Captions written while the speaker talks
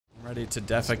Ready to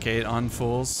defecate on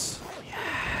fools.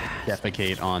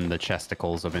 Defecate on the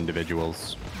chesticles of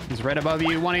individuals. He's right above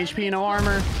you. 1 HP, no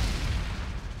armor.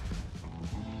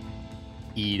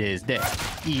 Eat his dick.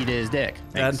 Eat his dick.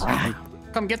 Dead.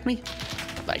 Come get me.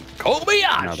 Like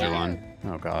Kobayashi. Another one.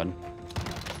 Oh god.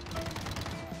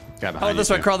 Guy Oh, behind this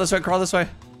you, way. too. Crawl this way. Crawl this way.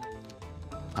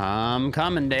 I'm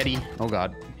coming, daddy. Oh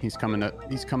god. He's coming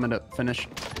to finish.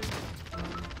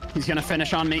 He's gonna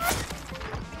finish on me.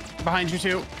 Behind you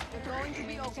too.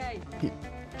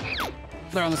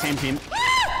 They're on the same team.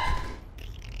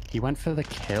 He went for the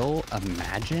kill.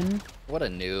 Imagine. What a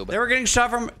noob. They were getting shot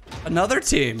from another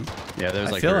team. Yeah, there's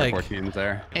I like feel 3 or like- 4 teams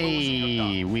there.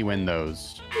 Hey, we win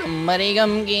those. Somebody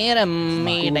come get him.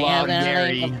 Gulag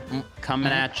Gary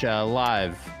coming at ya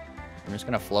live. I'm just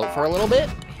gonna float for a little bit.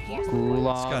 It's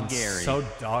Gulag gone Gary. so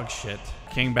dog shit.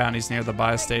 King Bounty's near the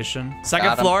buy station. Second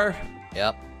Got him. floor.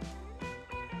 Yep.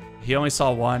 He only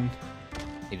saw one.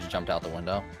 He just jumped out the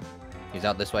window. He's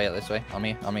out this way, On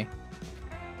me, on me.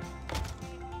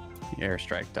 He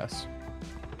airstriked us.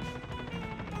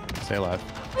 Stay alive.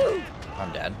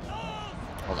 I'm dead.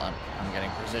 Hold on. I'm getting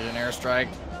precision airstrike.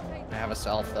 I have a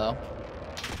self though.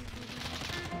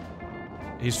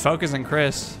 He's focusing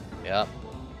Chris. Yep.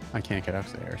 I can't get up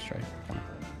to the airstrike. Come on.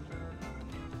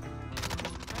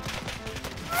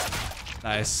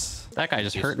 Nice. That guy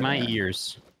just hurt my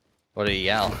ears. What did he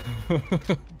yell?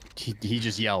 He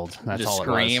just yelled. That's Just all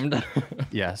screamed. it was.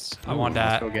 Yes. I want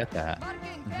Let's that. go get that.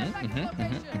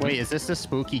 Wait, is this the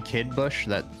spooky kid bush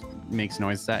that makes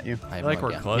noises at you? I I feel like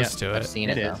we're close to I've it. seen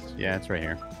It it is. now. Yeah, it's right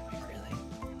here.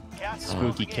 Really?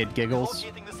 Spooky kid giggles.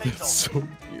 It's so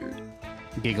weird.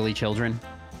 Giggly children.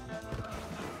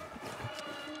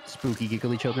 Spooky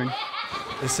giggly children.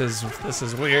 This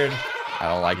is weird. I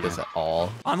don't like this at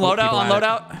all. On loadout. People On at it.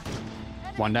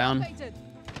 loadout. One down.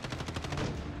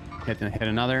 Hit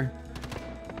another.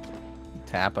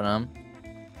 Tapping him.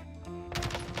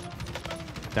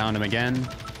 Downed him again.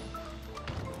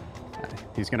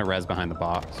 He's gonna res behind the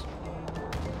box.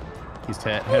 He's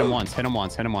hit him once. Hit him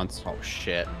once. Hit him once. Oh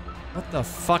shit. What the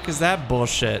fuck is that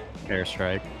bullshit?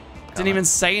 Airstrike. Didn't even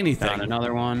say anything. Down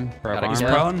another one. For Gotta armor. He's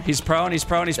Yeah. prone. He's prone. He's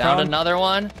prone. He's Down prone. another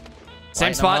one. Same Lighten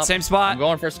him spot. up. Same spot. I'm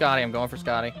going for Scotty.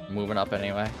 I'm moving up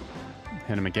anyway.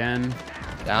 Hit him again.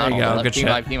 Down. There you go. Left. Good Team shit.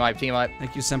 wipe, team wipe, team wipe.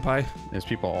 Thank you, senpai. There's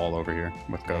people all over here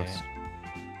with ghosts.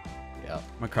 Yep. I'm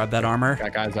gonna grab that armor.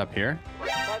 Got guys up here.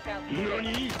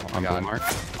 On blue mark.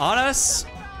 On us.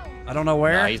 I don't know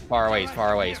where. No, he's far away. He's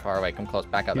far away. He's far away. Come close.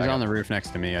 Back up. He's back on up. the roof next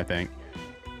to me, I think.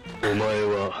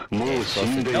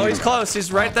 Oh, he's close.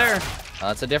 He's right there.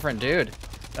 That's a different dude.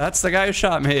 That's the guy who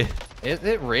shot me. Is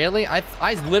it really? I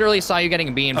literally saw you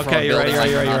getting beamed from a Okay, you're right.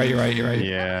 building. You're right.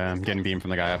 Yeah, I'm getting beamed from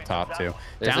the guy up top too.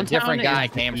 There's a Downtown different guy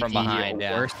is came from the behind,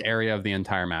 yeah. worst area of the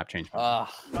entire map change. Ugh.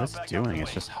 What's it doing?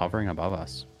 It's just hovering above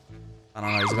us. I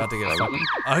don't know. He's about to get fucking.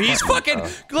 Oh, he's fucking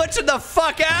glitching the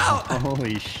fuck out.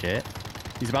 Holy shit.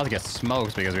 He's about to get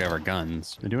smoked because we have our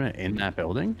guns. They're doing it in that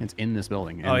building? It's in this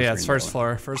building. in Oh this yeah, it's green first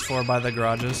floor. First floor by the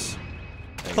garages.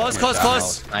 Close. Oh, Oh,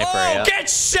 sniper, yeah. get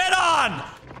shit on!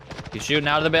 He's shooting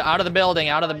out of the building.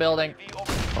 building.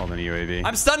 Called an UAV.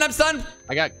 I'm stunned.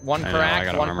 I got one I know, I crack.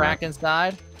 got One armor crack up.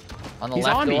 inside. On the He's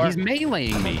left on door. me. He's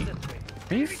meleeing me.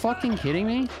 Are you fucking kidding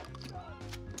me?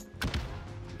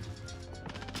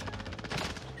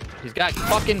 He's got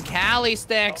fucking Cali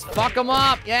sticks. Fuck him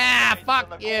up. Yeah,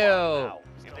 fuck you.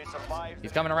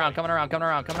 He's coming around.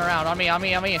 On me.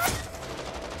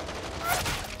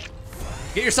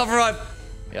 Get yourself a revive.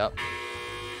 Yep.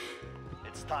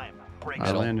 It's time. Break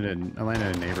I landed in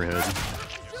a neighborhood.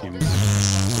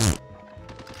 Seems...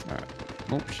 Alright.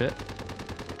 Oh shit.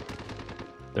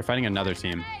 They're fighting another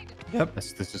team. Yep.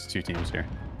 This is 2 teams here.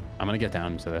 I'm gonna get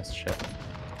down to this shit.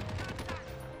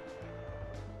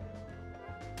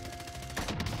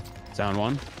 Down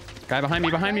one. Guy behind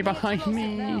me.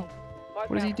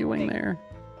 What is he doing there?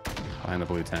 Behind the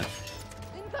blue tent.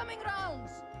 Incoming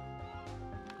rounds.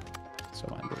 So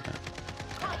behind blue tent.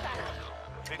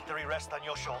 Victory rests on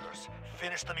your shoulders.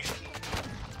 Finish the mission.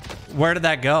 Where did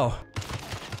that go?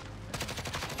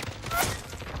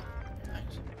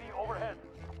 Overhead.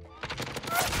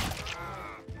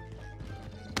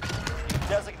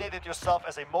 Designated yourself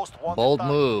as a most wanted Bold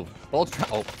target. move. Oh,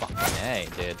 fucking hey,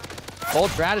 dude. Bold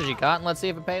strategy, Cotton. Let's see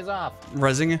if it pays off.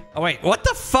 Resing. Oh wait, what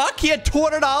the fuck? He had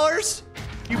 $200?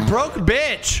 You broke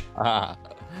bitch.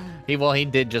 He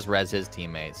did just res his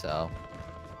teammate, so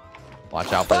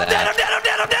watch out for I'm that. dead.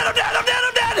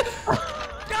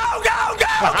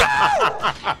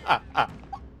 Go.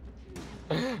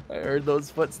 I heard those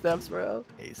footsteps, bro.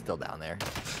 Hey, he's still down there.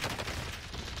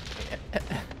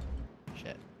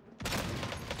 Shit.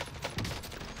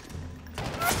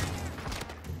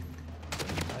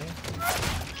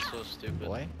 stupid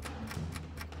boy.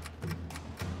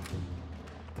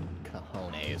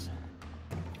 Cojones.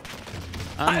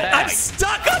 I'm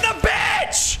stuck on the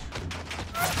bench!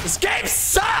 This game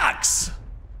sucks!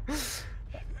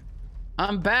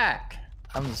 I'm back.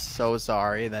 I'm so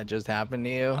sorry that just happened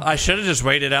to you. I should have just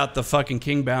waited out the fucking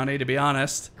king bounty, to be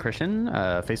honest. Christian,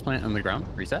 faceplant on the ground.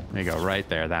 Reset. There you go. Right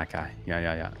there. That guy.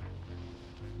 Yeah.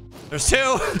 There's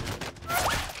two.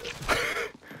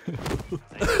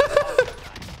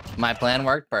 My plan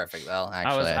worked perfect, though.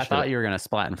 Actually, I thought you were gonna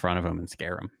splat in front of him and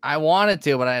scare him. I wanted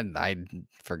to, but I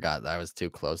forgot that I was too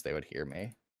close. They would hear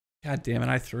me. God damn it,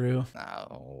 I threw.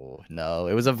 No.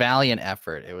 It was a valiant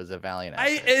effort. It was a valiant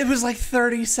effort. It was like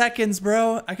 30 seconds,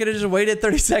 bro. I could have just waited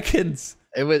 30 seconds.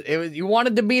 It was. You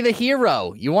wanted to be the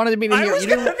hero. You wanted to be the hero. I was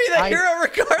gonna be the hero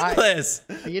regardless.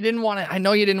 You didn't want to. I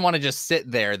know you didn't want to just sit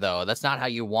there, though. That's not how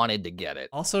you wanted to get it.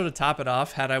 Also, to top it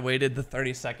off, had I waited the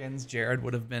 30 seconds, Jared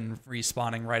would have been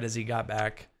respawning right as he got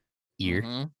back. Ear.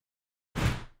 You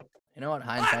know what?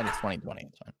 Hindsight is 20/20.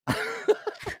 It's fine.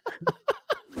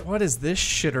 What is this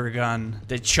shitter gun?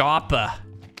 The chopper.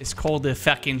 It's called the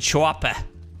fucking chopper.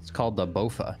 It's called the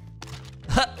Bofa.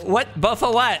 What?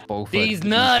 Buffa what? Bofa. These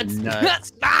nuts.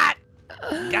 Nuts. Not.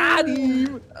 Got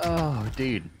him. Oh,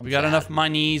 dude. We got enough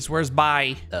monies. Where's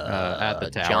buy? At the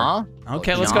tower. John?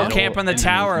 Okay, let's go camp on the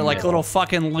tower like little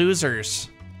fucking losers.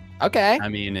 Okay. I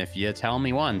mean, if you tell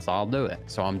me once, I'll do it.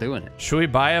 So I'm doing it. Should we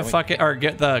buy a fucking, or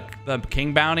get the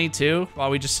king bounty too, while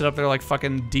we just sit up there like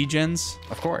fucking degens?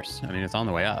 Of course. I mean, it's on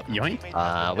the way up.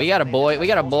 Yoink. We got a boy. We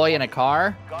got a boy in a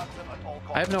car.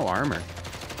 I have no armor.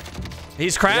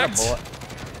 He's cracked.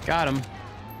 Got him.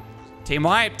 Team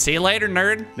wipe. See you later,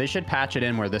 nerd. They should patch it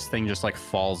in where this thing just like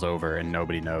falls over and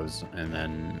nobody knows, and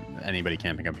then anybody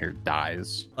camping up here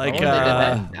dies. Like, They did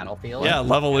that in Battlefield. yeah,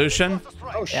 Levolution.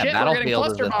 Oh shit! Yeah, We're getting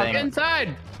Battlefield is the clusterbombed thing.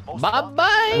 inside.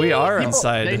 Bye-bye. We are People,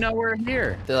 inside. They know we're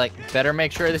here. They're like, better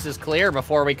make sure this is clear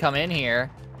before we come in here.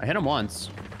 I hit him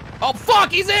once. Oh,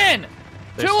 fuck, he's in!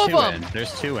 There's two of them!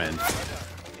 There's two in.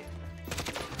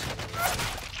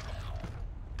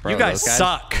 Bro, You guys those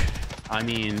suck. I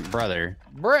mean, brother.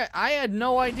 Brett, I had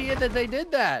no idea that they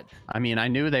did that. I mean, I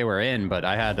knew they were in, but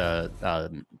I had a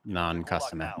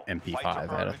non-custom MP5. I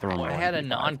had to throw my I had a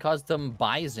non-custom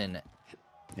Bison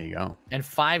There you go. and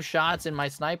 5 shots in my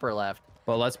sniper left.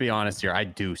 But let's be honest here. I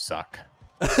do suck.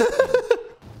 Shit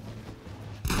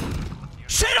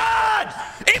on!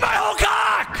 Eat my whole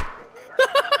cock!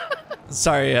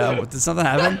 Sorry, did something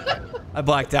happen? I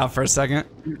blacked out for a second.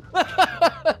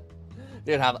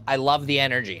 Dude, I love the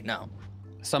energy. No.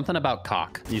 Something about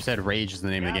cock. You said rage is the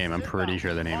name of the game. I'm pretty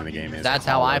sure the name of the game is. That's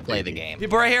how I play the game.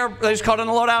 People right here. They just called in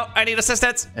a loadout. I need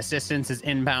assistance. Assistance is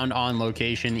inbound on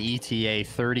location. ETA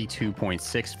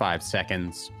 32.65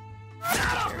 seconds.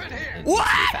 What?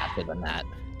 Faster than that.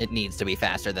 It needs to be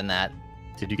faster than that.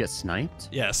 Did you get sniped?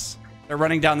 Yes. They're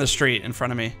running down the street in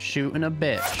front of me. Shooting a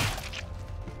bitch.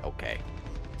 Okay.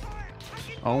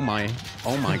 Oh my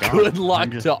god. Good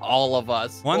luck to all of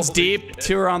us. One's deep,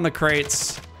 2 are on the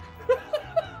crates.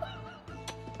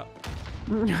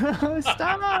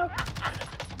 Stop!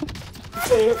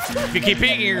 If you keep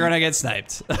peeking, you're gonna get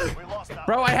sniped.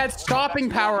 Bro, I had stopping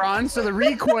power on, so the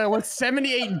recoil was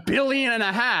 78 billion and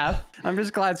a half. I'm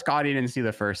just glad Scotty didn't see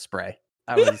the first spray.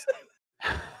 That was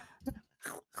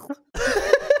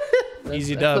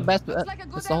Easy That's the dub. best.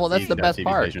 That's the whole. That's the best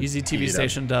part. Easy TV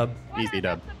station dub. Easy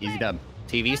dub. Easy dub.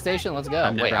 TV station. Let's go.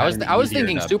 I've never Wait, had I was an easier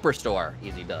thinking dub. Superstore.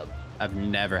 Easy dub. I've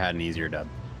never had an easier dub.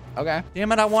 Okay.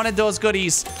 Damn it, I wanted those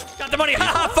goodies. Got the money.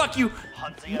 Haha, fuck you.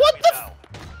 What the?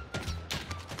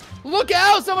 Look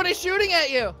out! Somebody's shooting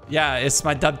at you. Yeah, it's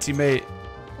my dub teammate.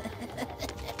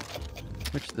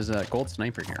 Which there's a gold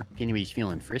sniper here. Anybody's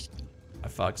feeling frisky. I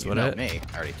fucks You with know it. me.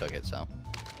 I already took it. So.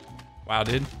 Wow,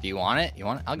 dude. Do you want it? You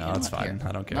want it? I'll No, give it's it fine. here.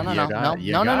 I don't care. No, no, You no, gotta- no,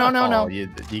 you no, no, gotta no, no, call- no.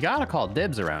 You gotta call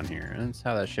dibs around here. That's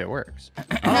how that shit works.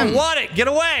 I don't want it. Get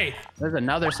away. There's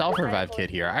another self-revive kit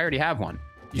here. I already have one.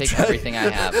 Take everything I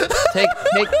have. Take.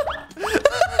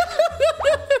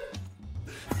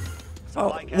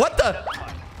 Oh, what the?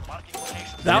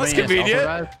 That was Anybody need a convenient.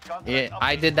 self-revive? Yeah,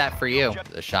 I did that for you.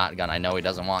 The shotgun. I know he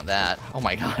doesn't want that. Oh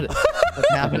my god. What's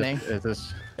happening? Is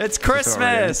this? It's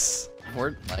Christmas.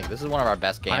 We're like, this is one of our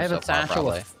best games I have so a far, satchel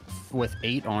probably. with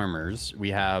 8 armors. We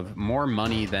have more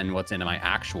money than what's in my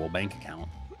actual bank account.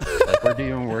 Like we're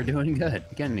doing good.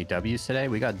 You getting any W's today?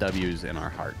 We got W's in our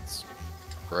hearts.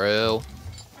 True.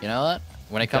 You know what?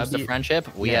 When it comes to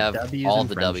friendship, we yeah, have W's all and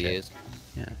the friendship. W's.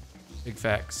 Yeah. Big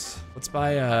facts. Let's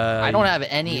buy I don't have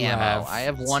any you ammo. I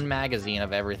have 1 magazine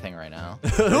of everything right now.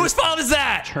 Whose fault is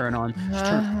that? Turn on.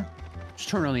 Just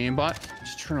turn on the aimbot.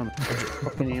 Just turn on the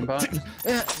fucking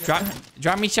aimbot.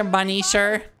 Drop me some money,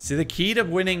 sir. See, the key to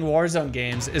winning Warzone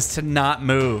games is to not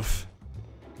move.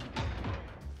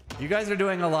 You guys are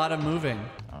doing a lot of moving.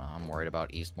 I'm worried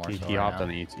about East more. He hopped on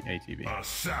the ATV.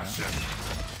 Assassin.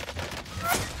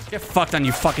 Get fucked on,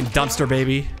 you fucking dumpster,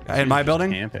 baby. In my building?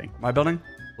 Camping. My building?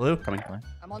 Blue? Coming.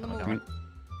 I'm on the move. Coming.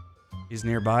 He's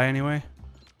nearby anyway.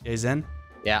 Yeah, he's in.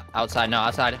 Yeah, outside. No,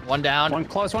 outside. One down. One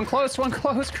close,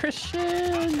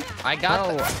 Christian. I got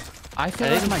Bro, the... I feel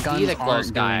I like didn't my see guns the close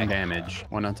aren't guy. doing damage.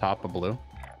 One on top of blue.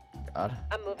 God.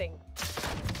 I'm moving.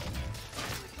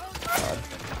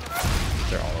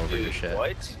 They're all over your shit.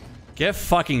 What? Get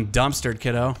fucking dumpstered,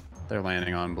 kiddo. They're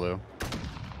landing on blue.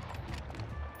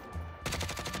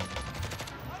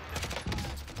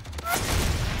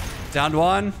 Downed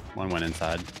one. One went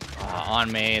inside.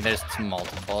 On me. There's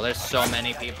multiple. There's so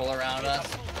many people around us.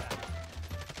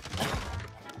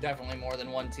 Definitely more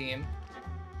than one team.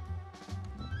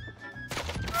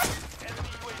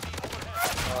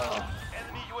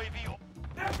 Enemy UAV.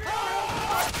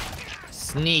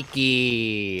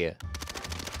 Sneaky.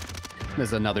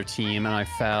 There's another team and I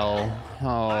fell.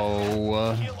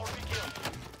 Oh. Kill or be killed.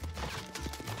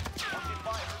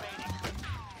 25 remaining.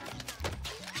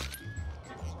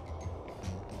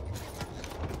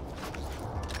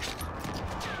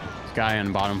 Guy on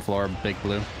the bottom floor, big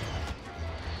blue.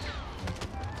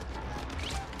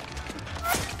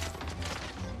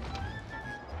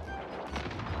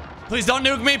 Please don't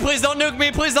nuke me. Please don't nuke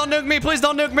me. Please don't nuke me. Please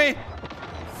don't nuke me.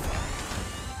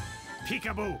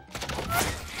 Peekaboo.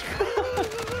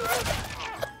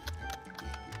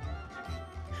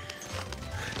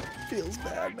 Feels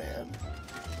bad, man.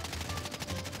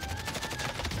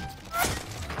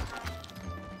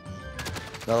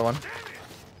 Another one.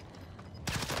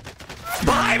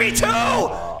 Behind me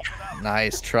too.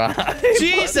 Nice try.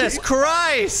 Jesus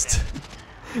Christ.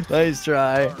 Nice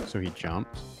try. So he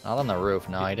jumped. Not on the roof.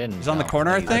 No, I didn't. He's on the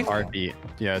corner, I think. Heartbeat.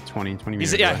 Yeah, 20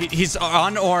 meters. He's, yeah, away. he's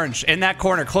on orange in that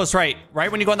corner, close right.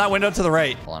 Right when you go in that window to the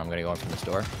right. Hold on, I'm gonna go in from this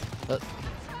door.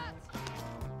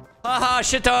 Haha,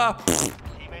 shit. Teammate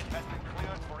has been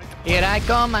cleared for Here I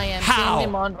come, I am How?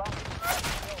 Cinnamon.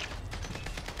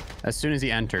 As soon as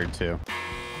he entered, too.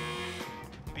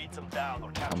 beat them down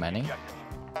or How many?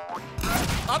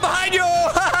 I'm behind you.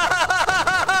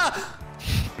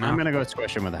 I'm gonna go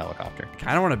squish him with a helicopter.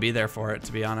 I don't want to be there for it,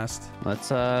 to be honest. Let's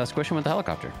squish him with the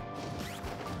helicopter.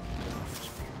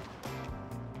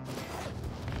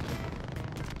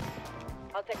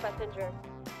 I'll take passenger.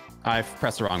 I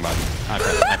pressed the wrong button. I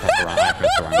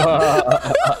pressed the wrong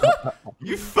button.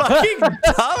 You fucking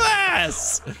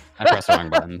dumbass. I pressed the wrong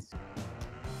buttons.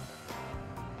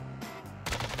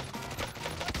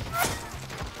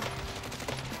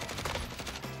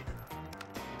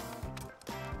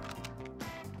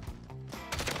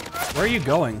 Where are you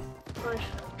going?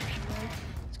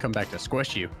 Let's come back to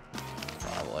squish you.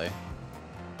 Probably.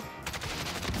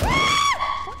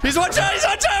 He's one shot. He's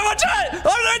one shot. One shot. Oh,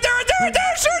 right there, right there, right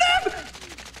there. Shoot him.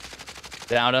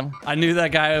 Downed him. I knew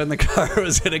that guy in the car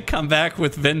was going to come back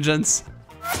with vengeance.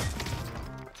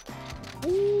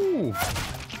 Ooh.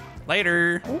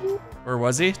 Later. Where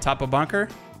was he? Top of bunker?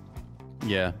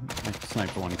 Yeah, I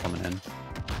sniped one coming in.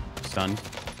 Stunned.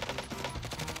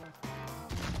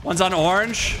 One's on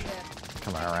orange.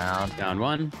 Coming around. Down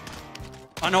one.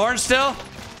 On orange still.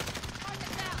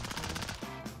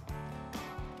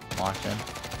 Watching.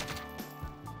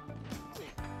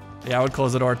 Yeah, I would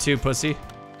close the door too, pussy.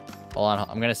 Hold on,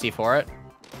 I'm gonna see for it.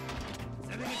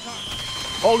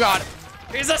 Oh god.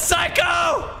 He's a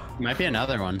psycho! Might be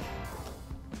another one.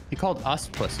 He called us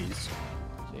pussies.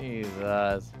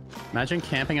 Jesus. Imagine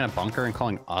camping in a bunker and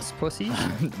calling us pussies.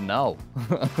 No.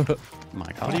 My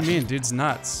God. What do you mean? Dude's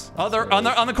nuts. Oh, they're on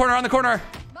the corner, on the corner.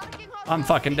 I'm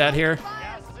fucking dead here.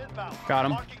 Gas is inbound. Got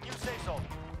him. Marking new safe zone.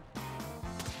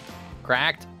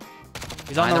 Cracked.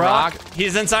 He's on Behind the the rock. rock.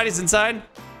 He's inside, he's inside.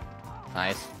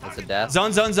 Nice. That's a death.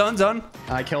 Zone, zone, zone, zone.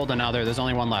 I killed another. There's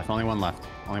only one left. Only one left.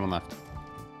 Only one left.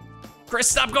 Chris,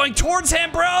 stop going towards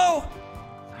him, bro.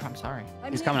 I'm sorry.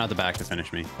 He's coming out the back to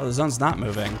finish me. Oh, the zone's not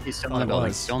moving. He's still Oh, in the it building.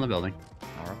 was. Still in the building.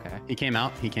 Oh, okay. He came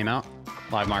out. He came out.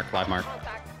 Live mark. Live mark.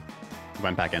 He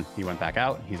went back in. He went back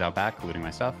out. He's out back, looting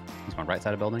my stuff. He's on right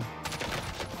side of building.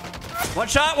 One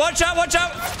shot, one shot, one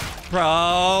shot.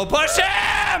 Bro, push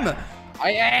him.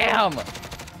 I am.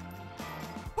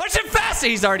 Push him fast.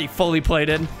 He's already fully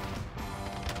plated.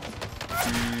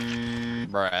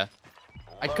 Bruh.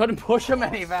 I couldn't push him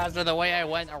any faster the way I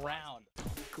went around.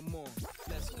 Come on.